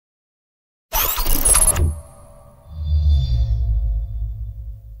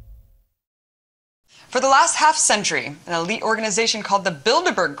For the last half-century, an elite organization called the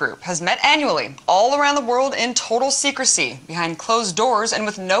Bilderberg Group has met annually all around the world in total secrecy, behind closed doors and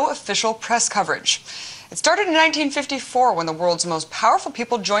with no official press coverage. It started in 1954 when the world's most powerful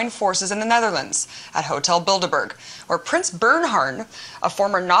people joined forces in the Netherlands at Hotel Bilderberg, where Prince Bernhard, a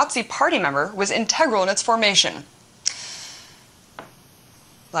former Nazi party member, was integral in its formation.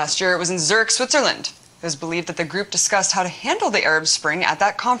 Last year it was in Zurich, Switzerland. It was believed that the group discussed how to handle the Arab Spring at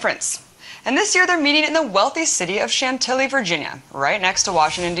that conference. And this year they're meeting in the wealthy city of Chantilly, Virginia, right next to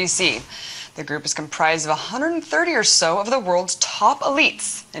Washington, D.C. The group is comprised of 130 or so of the world's top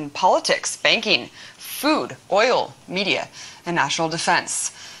elites in politics, banking, food, oil, media, and national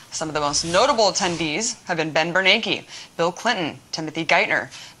defense. Some of the most notable attendees have been Ben Bernanke, Bill Clinton, Timothy Geithner,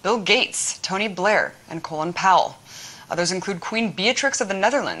 Bill Gates, Tony Blair, and Colin Powell. Others include Queen Beatrix of the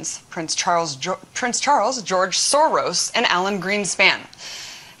Netherlands, Prince Charles, George Soros, and Alan Greenspan.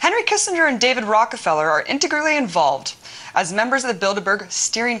 Henry Kissinger and David Rockefeller are integrally involved as members of the Bilderberg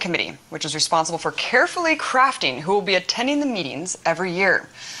Steering Committee, which is responsible for carefully crafting who will be attending the meetings every year.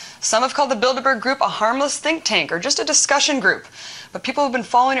 Some have called the Bilderberg Group a harmless think tank or just a discussion group, but people who have been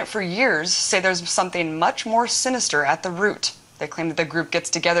following it for years say there's something much more sinister at the root. They claim that the group gets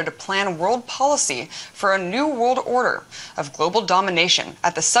together to plan world policy for a new world order of global domination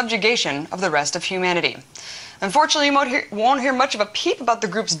at the subjugation of the rest of humanity. Unfortunately, you won't hear much of a peep about the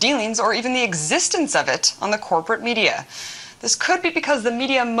group's dealings or even the existence of it on the corporate media. This could be because the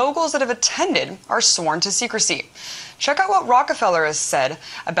media moguls that have attended are sworn to secrecy. Check out what Rockefeller has said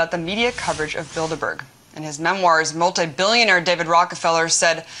about the media coverage of Bilderberg. In his memoirs, multi-billionaire David Rockefeller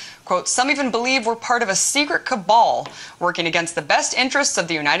said, quote, "Some even believe we're part of a secret cabal working against the best interests of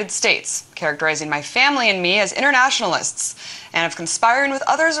the United States, characterizing my family and me as internationalists, and of conspiring with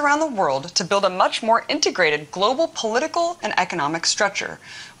others around the world to build a much more integrated global political and economic structure.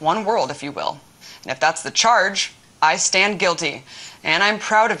 One world, if you will. And if that's the charge, I stand guilty, and I'm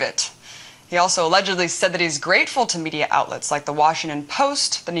proud of it." He also allegedly said that he's grateful to media outlets like the Washington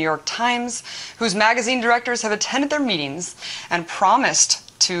Post, the New York Times, whose magazine directors have attended their meetings and promised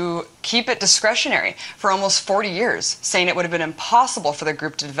to keep it discretionary for almost 40 years, saying it would have been impossible for the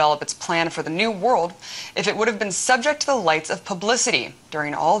group to develop its plan for the new world if it would have been subject to the lights of publicity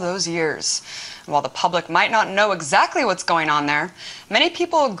during all those years. And while the public might not know exactly what's going on there, many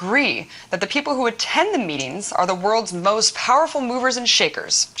people agree that the people who attend the meetings are the world's most powerful movers and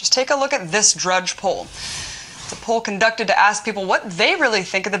shakers. Just take a look at this Drudge poll. It's a poll conducted to ask people what they really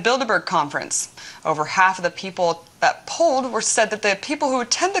think of the Bilderberg conference. Over half of the people that polled said that the people who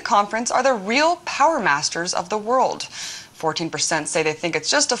attend the conference are the real power masters of the world. 14% say they think it's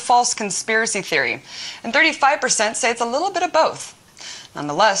just a false conspiracy theory, and 35% say it's a little bit of both.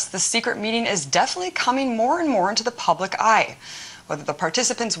 Nonetheless, the secret meeting is definitely coming more and more into the public eye, whether the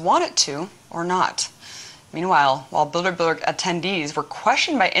participants want it to or not. Meanwhile, while Bilderberg attendees were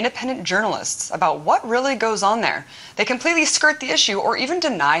questioned by independent journalists about what really goes on there, they completely skirt the issue or even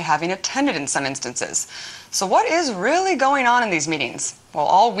deny having attended in some instances. So what is really going on in these meetings? Well,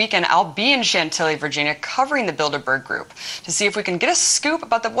 all weekend I'll be in Chantilly, Virginia, covering the Bilderberg Group to see if we can get a scoop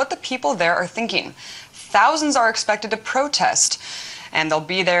about what the people there are thinking. Thousands are expected to protest, and they'll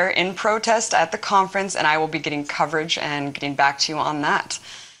be there in protest at the conference, and I will be getting coverage and getting back to you on that.